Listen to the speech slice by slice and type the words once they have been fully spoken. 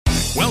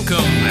Welcome,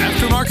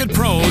 Aftermarket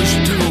Pros,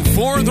 to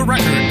For the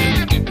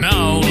Record.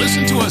 Now,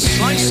 listen to a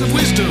slice of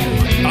wisdom,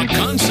 a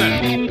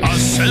concept, a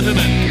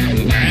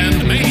sentiment,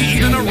 and maybe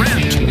even a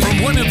rant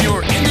from one of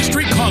your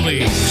industry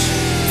colleagues.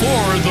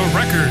 For the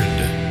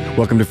Record.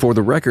 Welcome to For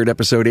the Record,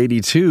 episode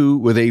 82,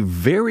 with a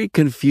very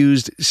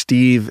confused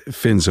Steve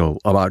Finzel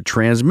about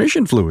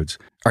transmission fluids.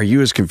 Are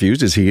you as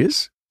confused as he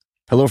is?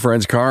 Hello,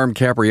 friends. Carm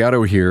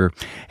Capriato here.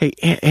 Hey,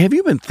 have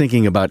you been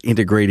thinking about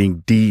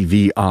integrating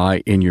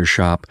DVI in your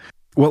shop?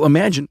 Well,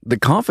 imagine the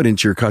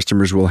confidence your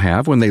customers will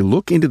have when they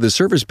look into the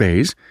service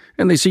bays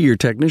and they see your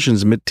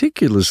technicians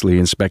meticulously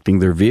inspecting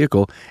their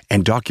vehicle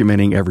and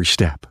documenting every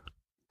step.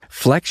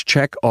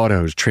 FlexCheck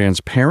Auto's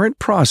transparent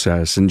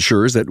process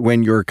ensures that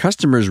when your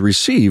customers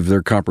receive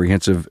their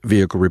comprehensive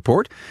vehicle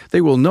report, they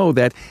will know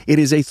that it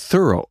is a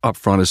thorough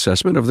upfront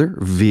assessment of their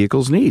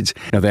vehicle's needs.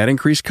 Now, that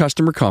increased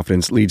customer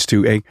confidence leads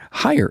to a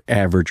higher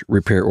average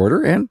repair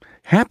order and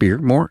happier,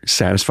 more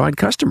satisfied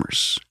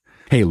customers.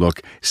 Hey,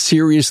 look,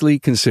 seriously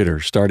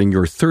consider starting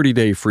your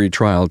 30-day free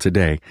trial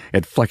today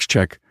at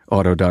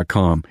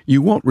FlexCheckAuto.com.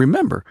 You won't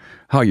remember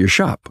how your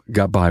shop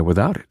got by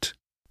without it.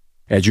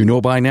 As you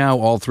know by now,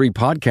 all three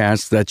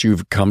podcasts that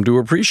you've come to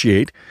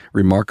appreciate,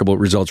 Remarkable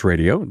Results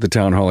Radio, the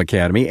Town Hall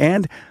Academy,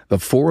 and the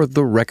For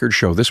the Record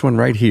show, this one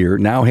right here,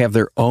 now have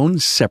their own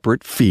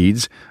separate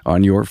feeds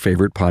on your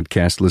favorite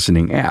podcast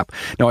listening app.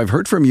 Now, I've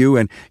heard from you,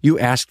 and you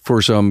asked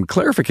for some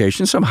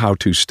clarification, some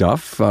how-to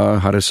stuff,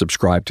 how to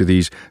subscribe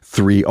to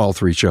all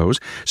three shows.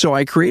 So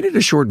I created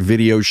a short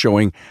video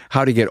showing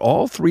how to get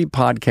all three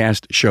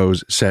podcast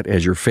shows set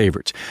as your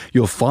favorites.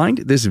 You'll find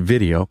this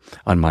video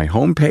on my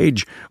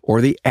homepage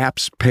or the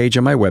apps page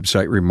on my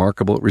website,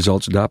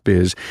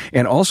 remarkableresults.biz,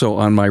 and also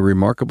on my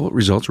Remarkable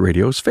Results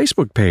Radio's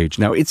Facebook page.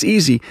 Now, it's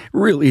easy,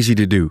 real easy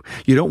to do.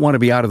 You don't want to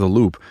be out of the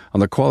loop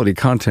on the quality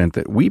content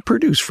that we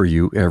produce for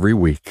you every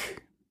week.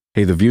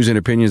 Hey, the views and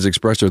opinions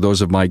expressed are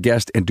those of my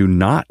guest and do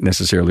not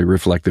necessarily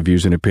reflect the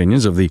views and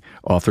opinions of the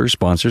authors,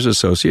 sponsors,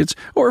 associates,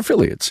 or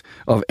affiliates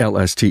of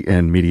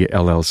LSTN Media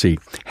LLC.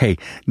 Hey,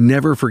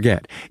 never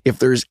forget, if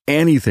there's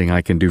anything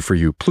I can do for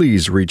you,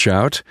 please reach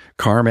out,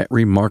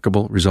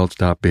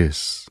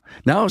 carm@remarkableresults.biz.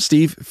 Now,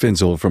 Steve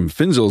Finzel from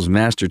Finzel's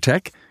Master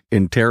Tech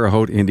in Terre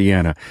Haute,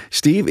 Indiana.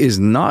 Steve is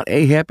not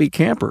a happy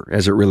camper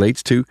as it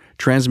relates to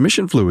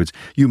transmission fluids.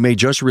 You may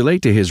just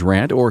relate to his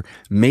rant or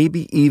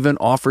maybe even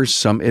offer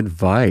some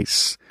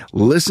advice.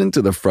 Listen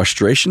to the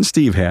frustration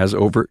Steve has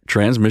over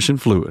transmission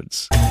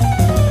fluids.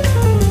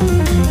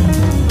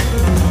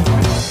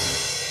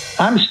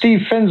 I'm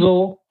Steve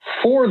Finzel.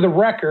 For the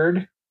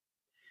record,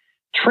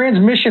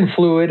 transmission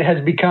fluid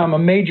has become a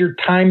major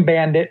time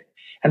bandit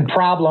and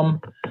problem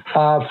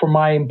for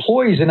my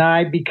employees and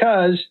I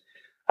because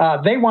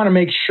they want to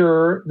make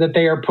sure that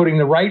they are putting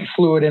the right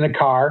fluid in a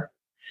car.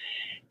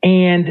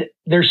 And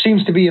there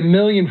seems to be a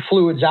million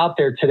fluids out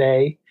there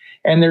today,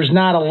 and there's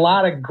not a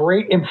lot of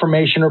great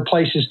information or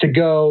places to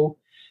go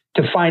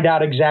to find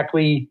out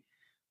exactly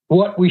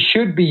what we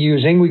should be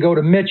using. We go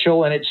to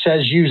Mitchell and it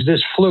says use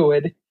this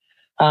fluid,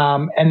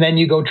 and then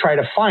you go try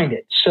to find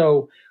it.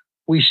 So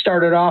we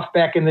started off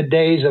back in the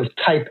days of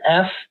Type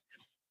F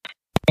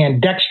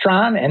and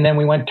Dextron, and then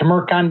we went to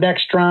Mercon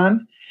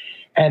Dextron,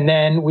 and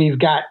then we've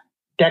got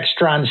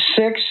Dextron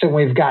 6, and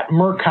we've got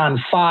Mercon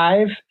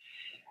 5.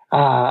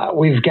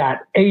 We've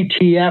got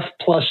ATF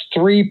plus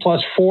 3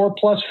 plus 4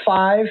 plus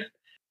 5.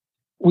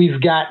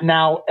 We've got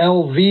now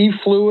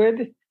LV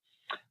fluid.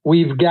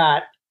 We've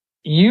got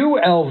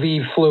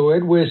ULV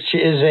fluid, which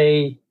is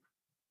a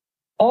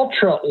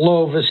ultra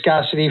low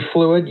viscosity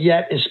fluid,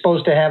 yet is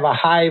supposed to have a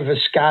high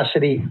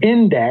viscosity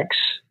index,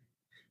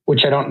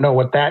 which I don't know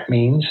what that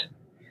means.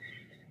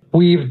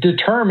 We've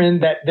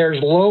determined that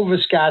there's low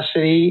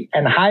viscosity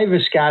and high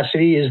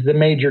viscosity is the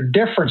major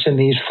difference in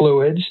these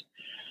fluids.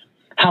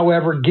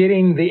 However,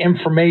 getting the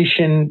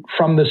information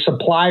from the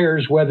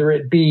suppliers, whether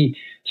it be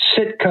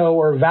Citco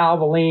or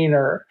Valvoline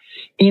or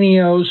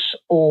Ineos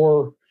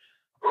or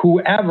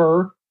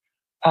whoever,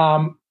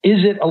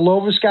 is it a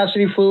low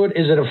viscosity fluid?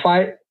 Is it a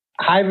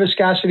high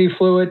viscosity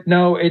fluid?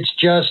 No, it's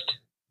just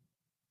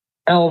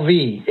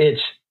LV.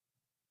 It's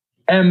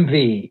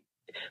MV,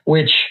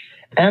 which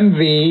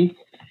MV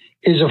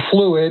is a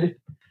fluid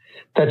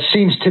that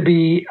seems to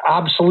be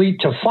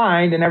obsolete to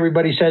find, and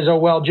everybody says, oh,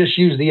 well, just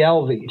use the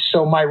LV.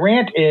 So my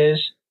rant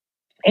is,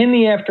 in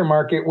the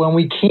aftermarket, when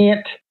we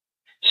can't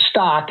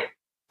stock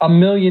a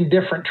million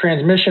different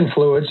transmission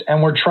fluids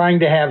and we're trying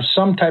to have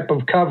some type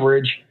of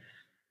coverage,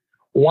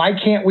 why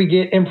can't we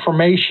get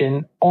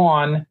information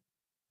on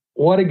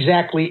what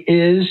exactly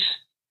is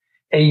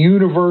a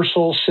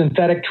universal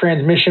synthetic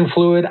transmission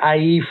fluid,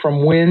 i.e.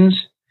 from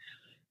WINS?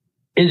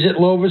 Is it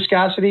low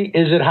viscosity?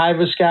 Is it high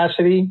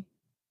viscosity?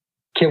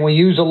 Can we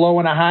use a low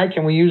and a high?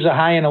 Can we use a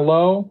high and a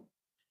low?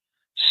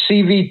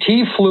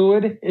 CVT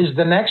fluid is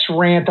the next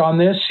rant on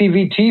this.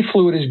 CVT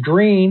fluid is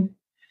green,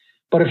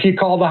 but if you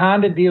call the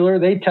Honda dealer,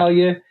 they tell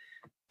you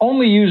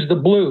only use the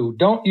blue,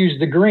 don't use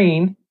the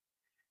green.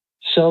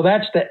 So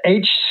that's the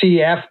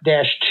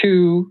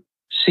HCF-2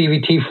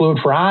 CVT fluid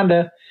for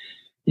Honda.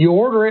 You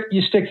order it,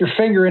 you stick your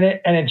finger in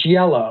it, and it's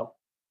yellow.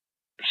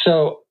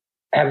 So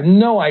I have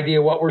no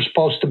idea what we're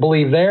supposed to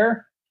believe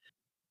there.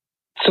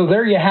 So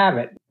there you have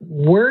it.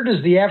 Where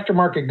does the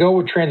aftermarket go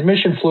with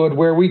transmission fluid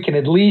where we can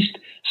at least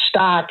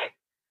stock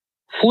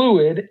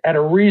fluid at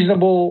a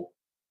reasonable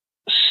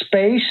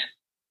space,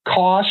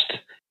 cost,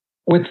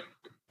 with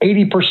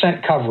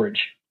 80%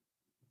 coverage?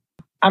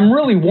 I'm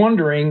really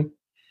wondering,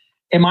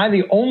 am I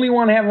the only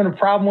one having a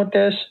problem with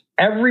this?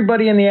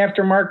 Everybody in the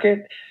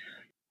aftermarket?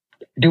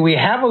 Do we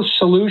have a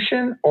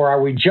solution, or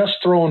are we just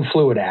throwing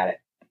fluid at it?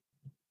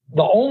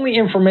 The only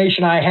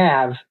information I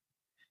have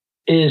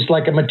is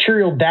like a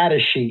material data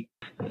sheet.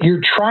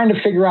 You're trying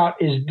to figure out,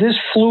 is this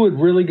fluid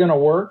really going to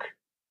work?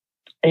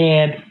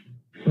 And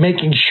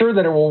making sure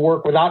that it will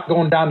work without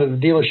going down to the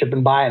dealership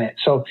and buying it.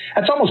 So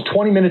that's almost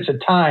 20 minutes of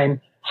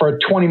time for a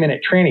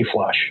 20-minute tranny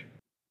flush.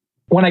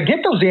 When I get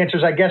those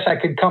answers, I guess I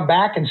could come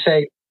back and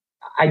say,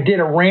 I did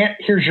a rant.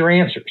 Here's your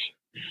answers.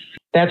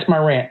 That's my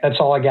rant. That's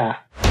all I got.